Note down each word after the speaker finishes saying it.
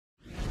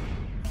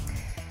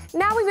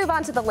Now we move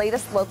on to the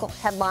latest local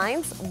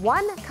headlines.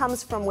 One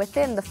comes from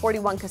within the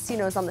 41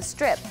 casinos on the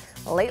Strip.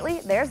 Lately,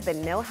 there's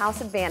been no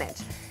house advantage.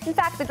 In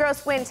fact, the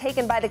gross win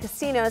taken by the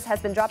casinos has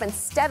been dropping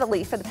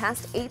steadily for the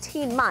past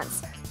 18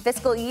 months.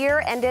 Fiscal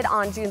year ended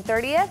on June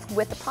 30th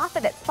with a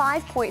profit at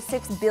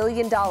 $5.6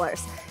 billion.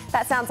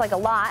 That sounds like a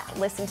lot.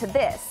 Listen to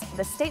this.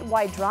 The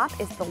statewide drop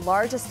is the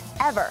largest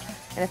ever.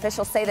 And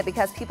officials say that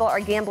because people are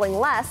gambling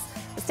less,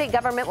 the state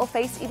government will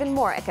face even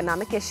more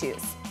economic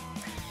issues.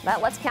 But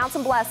let's count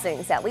some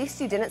blessings. At least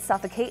you didn't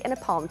suffocate in a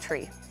palm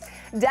tree.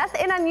 Death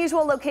in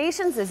Unusual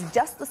Locations is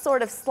just the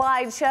sort of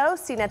slideshow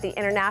seen at the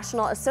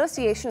International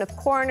Association of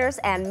Coroners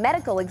and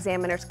Medical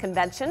Examiners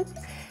Convention.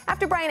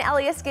 After Brian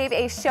Elias gave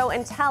a show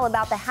and tell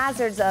about the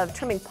hazards of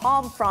trimming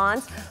palm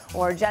fronds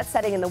or jet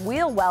setting in the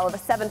wheel well of a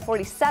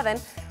 747,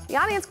 the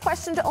audience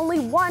questioned only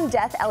one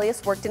death.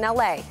 Elias worked in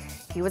LA.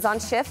 He was on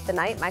shift the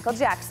night Michael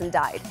Jackson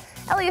died.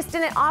 Elias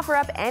didn't offer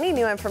up any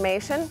new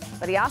information,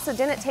 but he also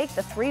didn't take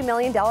the $3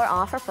 million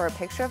offer for a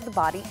picture of the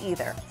body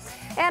either.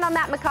 And on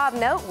that macabre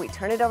note, we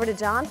turn it over to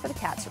John for the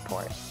Cats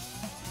Report.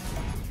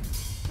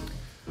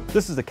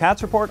 This is the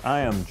Cats Report.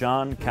 I am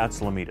John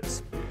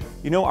Katsalamides.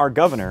 You know, our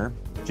governor,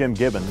 Jim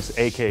Gibbons,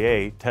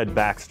 aka Ted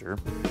Baxter,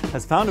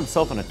 has found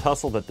himself in a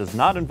tussle that does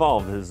not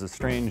involve his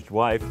estranged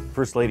wife,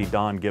 First Lady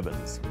Dawn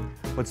Gibbons.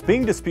 What's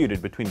being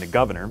disputed between the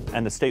governor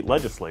and the state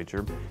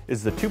legislature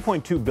is the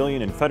 $2.2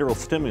 billion in federal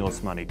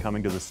stimulus money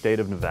coming to the state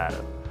of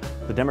Nevada.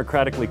 The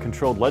democratically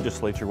controlled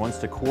legislature wants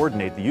to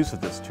coordinate the use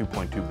of this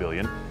 $2.2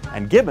 billion,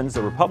 and Gibbons,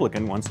 the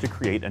Republican, wants to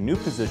create a new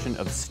position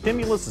of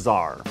stimulus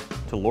czar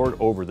to lord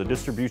over the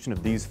distribution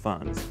of these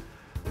funds.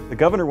 The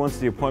governor wants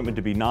the appointment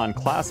to be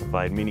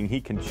non-classified, meaning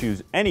he can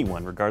choose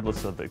anyone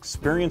regardless of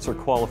experience or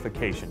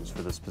qualifications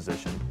for this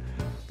position.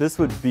 This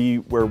would be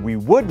where we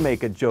would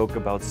make a joke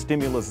about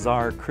stimulus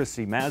czar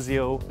Chrissy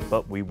Mazzeo,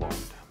 but we won't.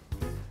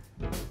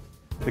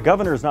 The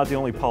governor is not the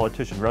only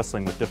politician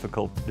wrestling with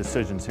difficult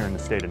decisions here in the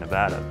state of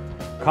Nevada.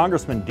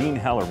 Congressman Dean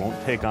Heller won't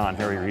take on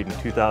Harry Reid in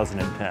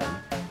 2010.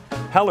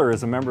 Heller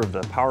is a member of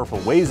the powerful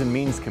Ways and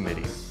Means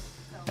Committee,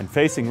 and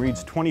facing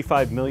Reid's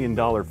 $25 million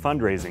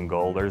fundraising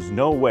goal, there's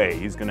no way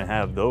he's going to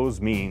have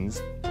those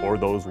means or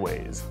those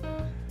ways.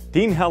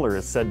 Dean Heller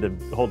is said to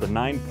hold a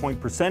 9-point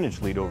percentage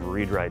lead over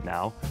Reid right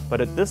now,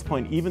 but at this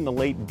point, even the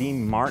late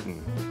Dean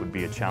Martin would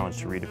be a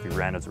challenge to Reid if he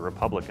ran as a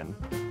Republican.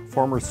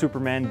 Former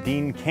Superman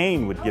Dean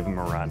Cain would give him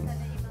a run.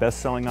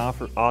 Best-selling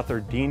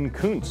author Dean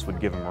Koontz would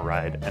give him a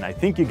ride, and I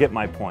think you get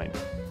my point.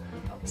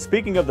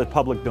 Speaking of the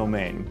public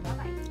domain,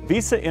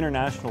 Visa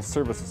International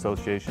Service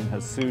Association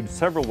has sued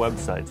several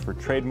websites for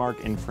trademark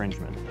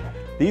infringement.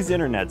 These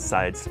internet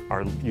sites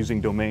are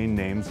using domain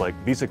names like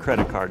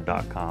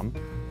visacreditcard.com,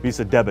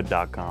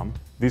 visadebit.com,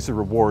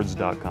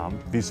 visarewards.com,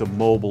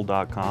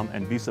 visamobile.com,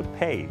 and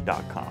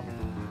visapay.com.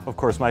 Of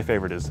course, my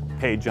favorite is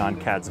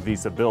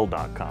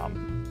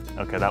payjohnkatzvisabill.com.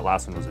 Okay, that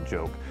last one was a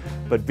joke.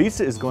 But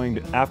Visa is going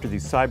after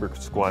these cyber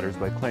squatters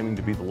by claiming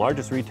to be the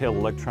largest retail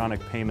electronic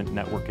payment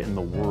network in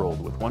the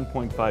world, with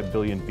 1.5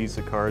 billion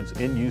Visa cards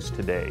in use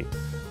today.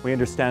 We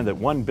understand that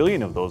 1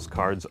 billion of those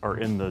cards are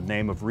in the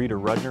name of Rita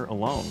Rudner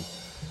alone.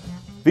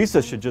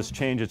 Visa should just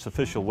change its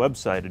official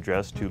website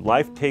address to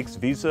Life Takes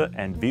Visa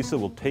and Visa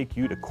will take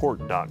you to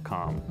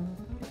court.com.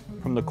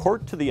 From the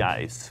court to the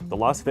ice, the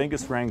Las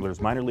Vegas Wranglers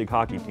minor league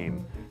hockey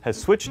team has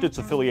switched its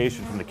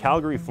affiliation from the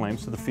Calgary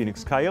Flames to the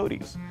Phoenix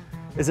Coyotes.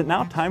 Is it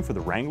now time for the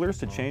Wranglers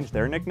to change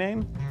their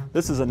nickname?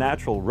 This is a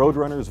natural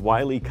Roadrunners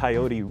Wile E.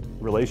 Coyote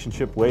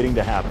relationship waiting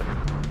to happen.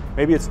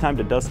 Maybe it's time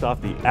to dust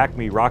off the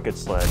Acme rocket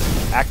sled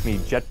and Acme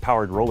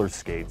jet-powered roller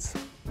skates.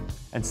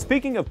 And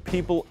speaking of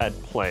people at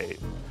play,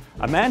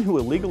 a man who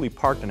illegally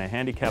parked in a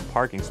handicapped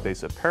parking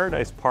space at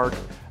Paradise Park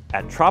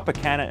at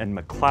Tropicana and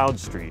McLeod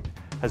Street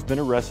has been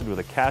arrested with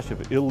a cache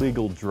of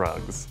illegal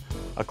drugs.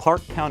 A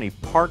Clark County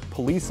Park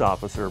police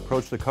officer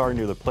approached the car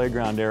near the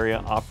playground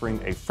area,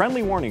 offering a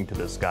friendly warning to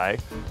this guy,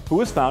 who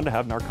was found to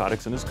have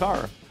narcotics in his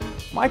car.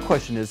 My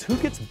question is, who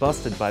gets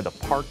busted by the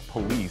park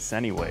police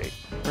anyway?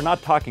 We're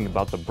not talking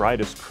about the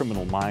brightest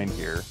criminal mind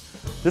here.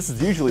 This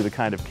is usually the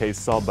kind of case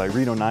solved by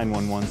Reno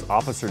 911's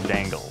Officer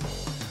Dangle.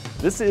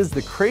 This is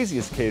the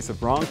craziest case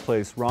of wrong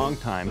place, wrong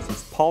time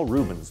since Paul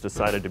Rubens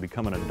decided to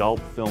become an adult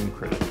film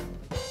critic.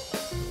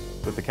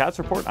 With the Cats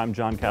Report, I'm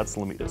John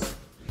Katsalamides.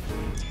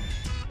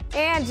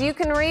 And you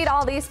can read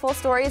all these full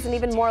stories and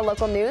even more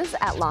local news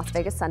at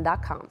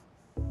LasVegasSun.com.